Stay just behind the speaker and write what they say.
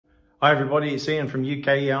Hi everybody, it's Ian from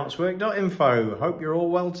UKEartswork.info. Hope you're all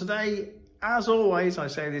well today. As always, I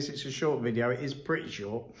say this, it's a short video. It is pretty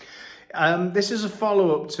short. This is a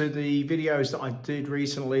follow-up to the videos that I did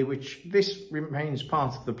recently, which this remains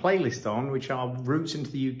part of the playlist on, which are routes into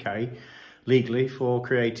the UK legally for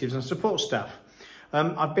creatives and support staff.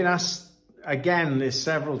 I've been asked again this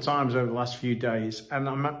several times over the last few days, and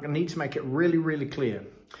I need to make it really clear.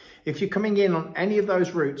 If you're coming in on any of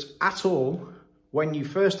those routes at all, when you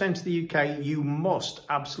first enter the UK, you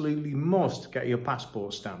absolutely must get your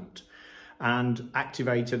passport stamped and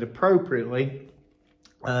activated appropriately,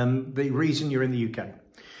 the reason you're in the UK.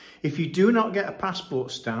 If you do not get a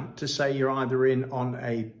passport stamp to say you're either in on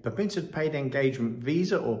a permitted paid engagement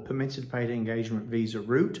visa or permitted paid engagement visa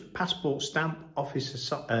route, passport stamp, officer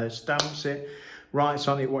stamps it, writes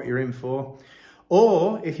on it what you're in for.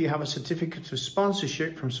 Or if you have a certificate of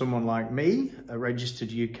sponsorship from someone like me, a registered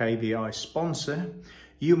UKVI sponsor,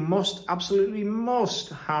 you absolutely must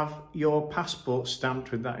have your passport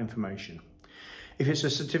stamped with that information. If it's a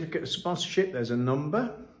certificate of sponsorship, there's a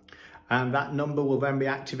number, and that number will then be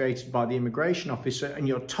activated by the immigration officer, and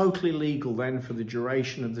you're totally legal then for the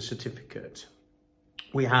duration of the certificate.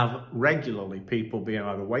 We have regularly people being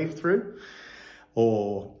either waved through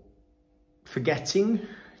or forgetting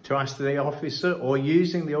to ask the officer, or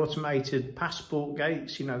using the automated passport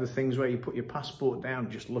gates, you know, the things where you put your passport down,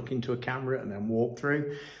 just look into a camera and then walk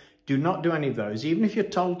through. Do not do any of those. Even if you're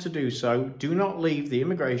told to do so, do not leave the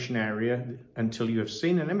immigration area until you have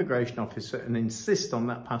seen an immigration officer and insist on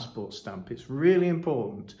that passport stamp. It's really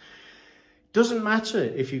important. Doesn't matter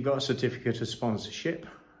if you've got a certificate of sponsorship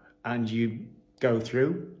and you go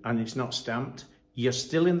through and it's not stamped, you're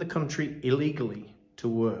still in the country illegally to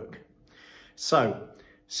work. So,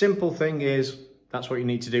 simple thing is, that's what you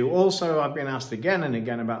need to do. Also, I've been asked again and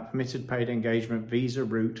again about permitted paid engagement visa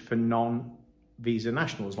route for non-visa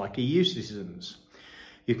nationals, like EU citizens.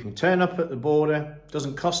 You can turn up at the border,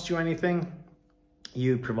 doesn't cost you anything.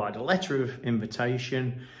 You provide a letter of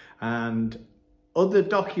invitation and other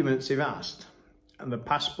documents if asked. And the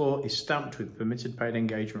passport is stamped with permitted paid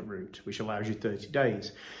engagement route, which allows you 30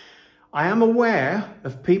 days. I am aware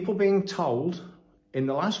of people being told in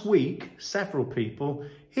the last week, several people,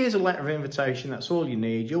 here's a letter of invitation, that's all you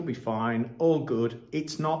need, you'll be fine, all good.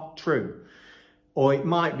 It's not true. Or it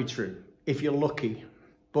might be true, if you're lucky.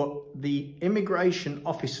 But the immigration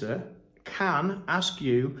officer can ask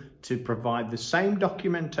you to provide the same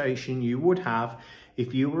documentation you would have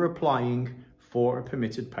if you were applying for a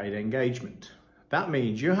permitted paid engagement. That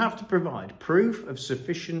means you have to provide proof of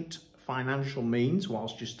sufficient financial means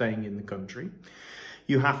whilst you're staying in the country.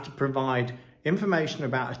 You have to provide information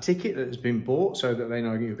about a ticket that has been bought so that they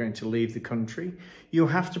know you're going to leave the country. You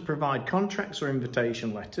have to provide contracts or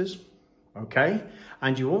invitation letters, okay?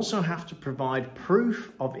 And you also have to provide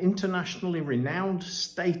proof of internationally renowned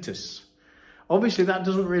status. Obviously, that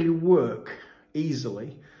doesn't really work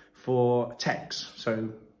easily for techs, so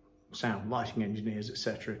sound, lighting engineers,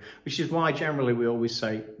 etc., which is why generally we always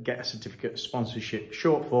say get a certificate of sponsorship,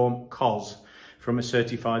 short form, COS, from a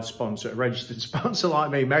certified sponsor, a registered sponsor like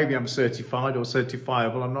me. Maybe I'm certified or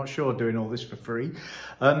certifiable, I'm not sure, doing all this for free.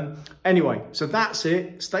 Anyway, so that's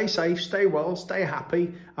it. Stay safe, stay well, stay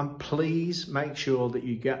happy, and please make sure that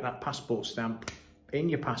you get that passport stamp in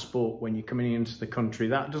your passport when you're coming into the country.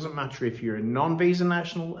 That doesn't matter if you're a non-visa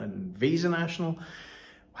national and visa national.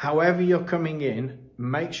 However you're coming in,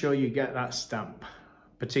 make sure you get that stamp,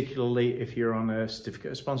 particularly if you're on a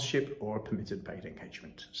certificate of sponsorship or a permitted paid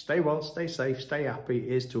engagement. Stay well, stay safe, stay happy.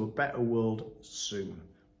 Here's to a better world soon.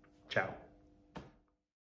 Ciao.